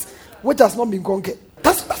past, which has not been conquered.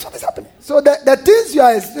 That's what is happening. So the things you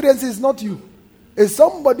are experiencing is not you. It's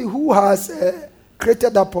somebody who has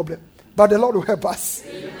created that problem. But the Lord will help us.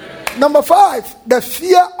 Amen. Number 5, the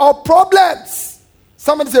fear of problems.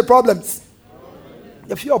 Somebody say problems.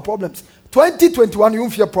 The fear of problems. 2021, you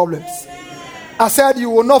won't fear problems. I said you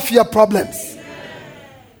will not fear problems.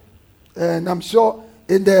 And I'm sure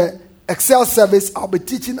in the Excel service, I'll be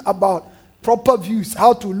teaching about proper views,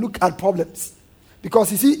 how to look at problems.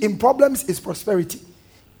 Because you see, in problems is prosperity.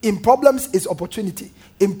 In problems is opportunity.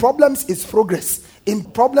 In problems is progress. In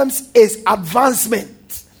problems is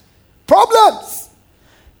advancement. Problems.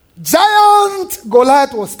 Giant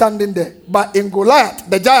Goliath was standing there. But in Goliath,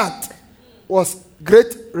 the giant was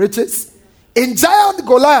great riches. In giant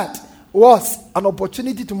Goliath was an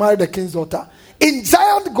opportunity to marry the king's daughter. In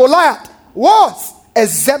giant Goliath was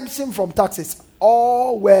exemption from taxes.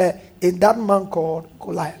 All were in that man called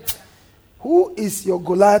Goliath. Who is your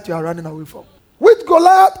Goliath you are running away from? Which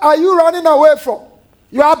Goliath are you running away from?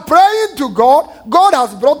 You are praying to God. God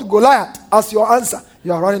has brought Goliath as your answer.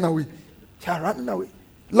 You are running away. You are running away.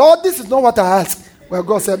 Lord, this is not what I asked. Well,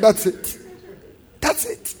 God said, that's it. That's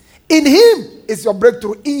it. In him is your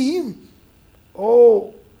breakthrough. In him.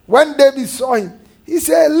 Oh, when David saw him, he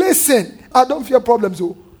said, listen, I don't fear problems.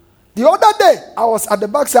 Oh. The other day, I was at the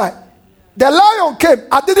backside. The lion came.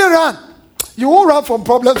 I didn't run. You won't run from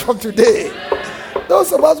problems from today.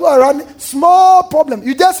 Those of us who are running, small problem.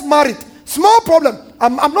 You just married. Small problem.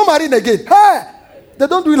 I'm not marrying again. Hey, they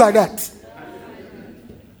don't do it like that.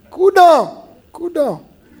 Cool down. Cool down.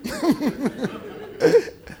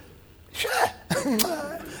 Sure.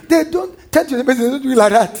 They don't tell you they don't do it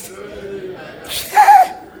like that.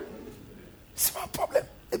 Sure. Small problem.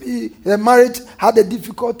 Maybe the marriage had a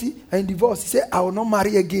difficulty and divorce. He said, I will not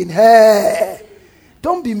marry again. Hey.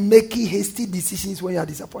 Don't be making hasty decisions when you are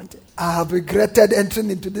disappointed. I have regretted entering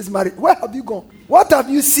into this marriage. Where have you gone? What have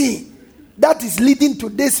you seen that is leading to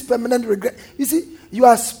this permanent regret? You see, you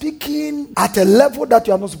are speaking at a level that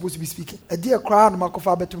you are not supposed to be speaking.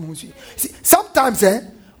 See, sometimes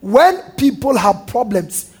when people have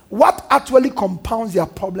problems, what actually compounds their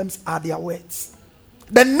problems are their words.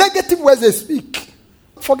 The negative words they speak.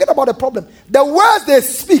 Forget about the problem. The words they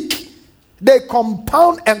speak, they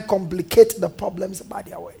compound and complicate the problems by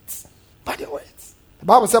their words. By their words. The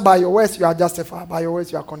Bible says, by your words you are justified, by your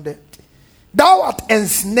words you are condemned. Thou art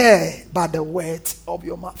ensnared by the words of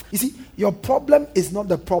your mouth. You see, your problem is not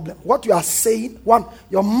the problem. What you are saying, one,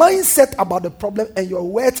 your mindset about the problem and your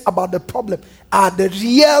words about the problem are the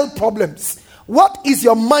real problems. What is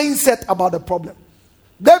your mindset about the problem?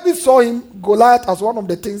 David saw him, Goliath, as one of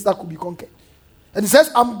the things that could be conquered. And he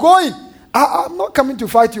says, I'm going. I'm not coming to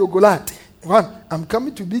fight you, Goliath. One, I'm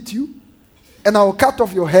coming to beat you. And I will cut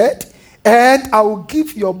off your head. And I will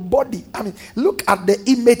give your body. I mean, look at the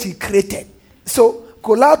image he created. So,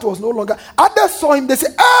 Goliath was no longer. Others saw him. They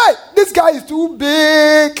said, hey, this guy is too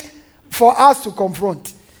big for us to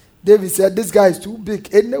confront. David said, this guy is too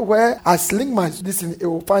big. Anywhere I sling my this, it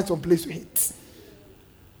will find some place to hit.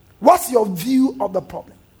 What's your view of the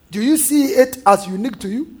problem? Do you see it as unique to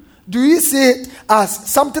you? Do you see it as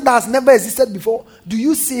something that has never existed before? Do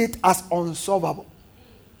you see it as unsolvable?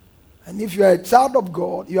 And if you are a child of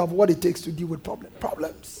God, you have what it takes to deal with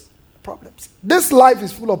problems. This life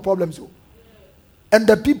is full of problems. And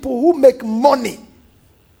the people who make money,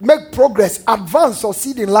 make progress, advance,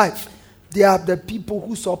 succeed in life, they are the people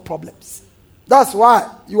who solve problems. That's why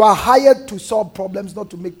you are hired to solve problems, not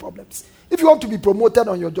to make problems. If you want to be promoted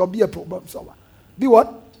on your job, be a problem solver. Be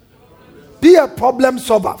what? Be a problem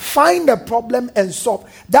solver. Find a problem and solve.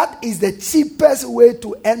 That is the cheapest way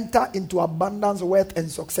to enter into abundance, wealth, and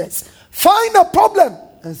success. Find a problem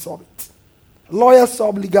and solve it. Lawyers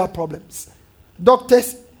solve legal problems.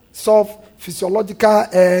 Doctors solve physiological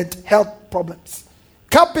and health problems.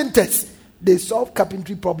 Carpenters, they solve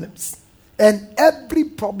carpentry problems. And every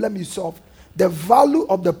problem you solve, the value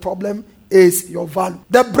of the problem is your value.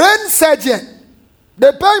 The brain surgeon,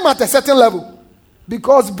 they pay him at a certain level.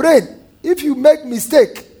 Because brain, if you make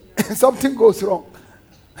mistake, something goes wrong.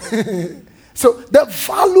 So the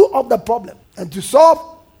value of the problem, and to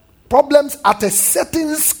solve problems at a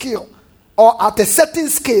certain skill or at a certain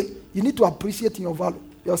scale, you need to appreciate your value,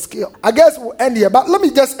 your skill. I guess we'll end here, but let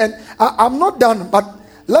me just end. I'm not done, but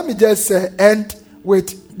let me just end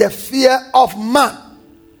with the fear of man.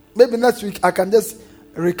 Maybe next week I can just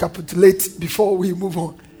recapitulate before we move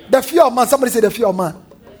on. The fear of man. Somebody say the fear of man.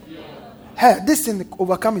 Hey, this thing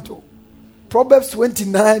overcome it all. Proverbs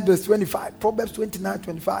 29 verse 25. Proverbs 29,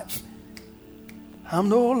 25. I'm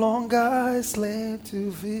no longer a slave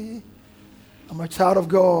to thee. I'm a child of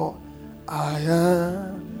God. I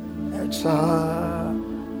am a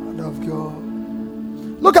child of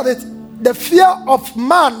God. Look at it. The fear of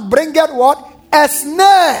man bringeth what? A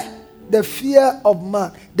snare. The fear of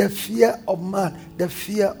man. The fear of man. The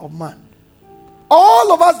fear of man.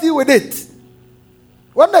 All of us deal with it.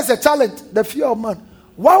 When there's a challenge, the fear of man.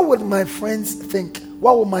 What will my friends think?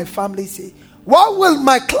 What will my family say? What will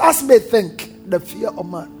my classmates think? The fear of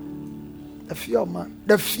man. The fear of man.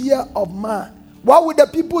 The fear of man. What would the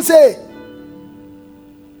people say?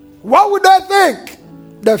 What would they think?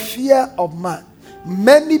 The fear of man.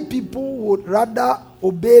 Many people would rather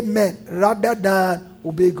obey men rather than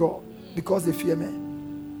obey God because they fear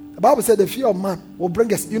men. The Bible said the fear of man will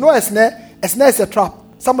bring us. You know a snare? A snare is a trap.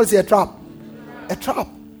 Somebody say a trap. A trap.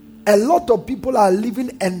 A lot of people are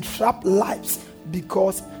living entrapped lives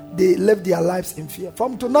because they live their lives in fear.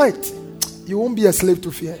 From tonight, you won't be a slave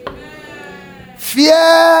to fear.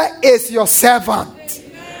 Fear is your servant.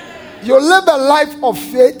 You live a life of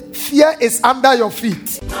faith. Fear is under your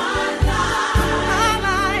feet.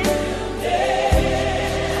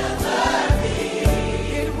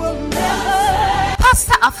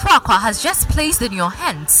 Afrakwa has just placed in your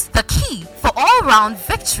hands the key for all-round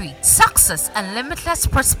victory, success, and limitless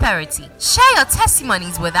prosperity. Share your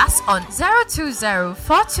testimonies with us on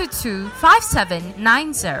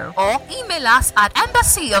 020-422-5790 or email us at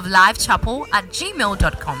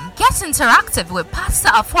embassyoflifechapel@gmail.com. Get interactive with Pastor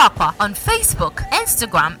Afrakwa on Facebook,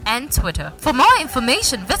 Instagram, and Twitter. For more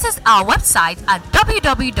information, visit our website at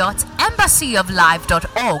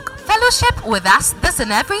www.embassyoflife.org. Fellowship with us this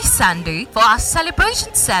and every Sunday for our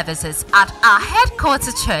celebration services at our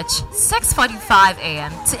headquarters church, 6:45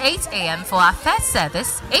 a.m. to 8 a.m. for our first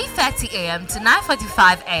service, 8:30 a.m. to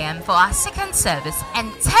 9:45 a.m. for our second service,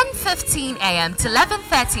 and 10:15 a.m. to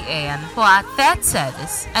 11:30 a.m. for our third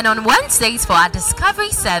service. And on Wednesdays for our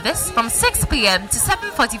discovery service from 6 p.m. to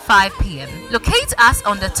 7:45 p.m. Locate us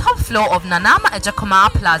on the top floor of Nanama Ejakoma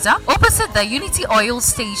Plaza, opposite the Unity Oil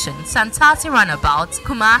Station, Santati Runabout,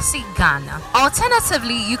 Kumasi, Ghana.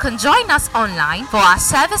 Alternatively, you can join us online for our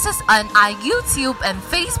services on our YouTube and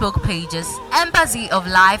Facebook pages, Embassy of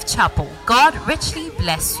Life Chapel. God richly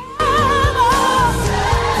bless you.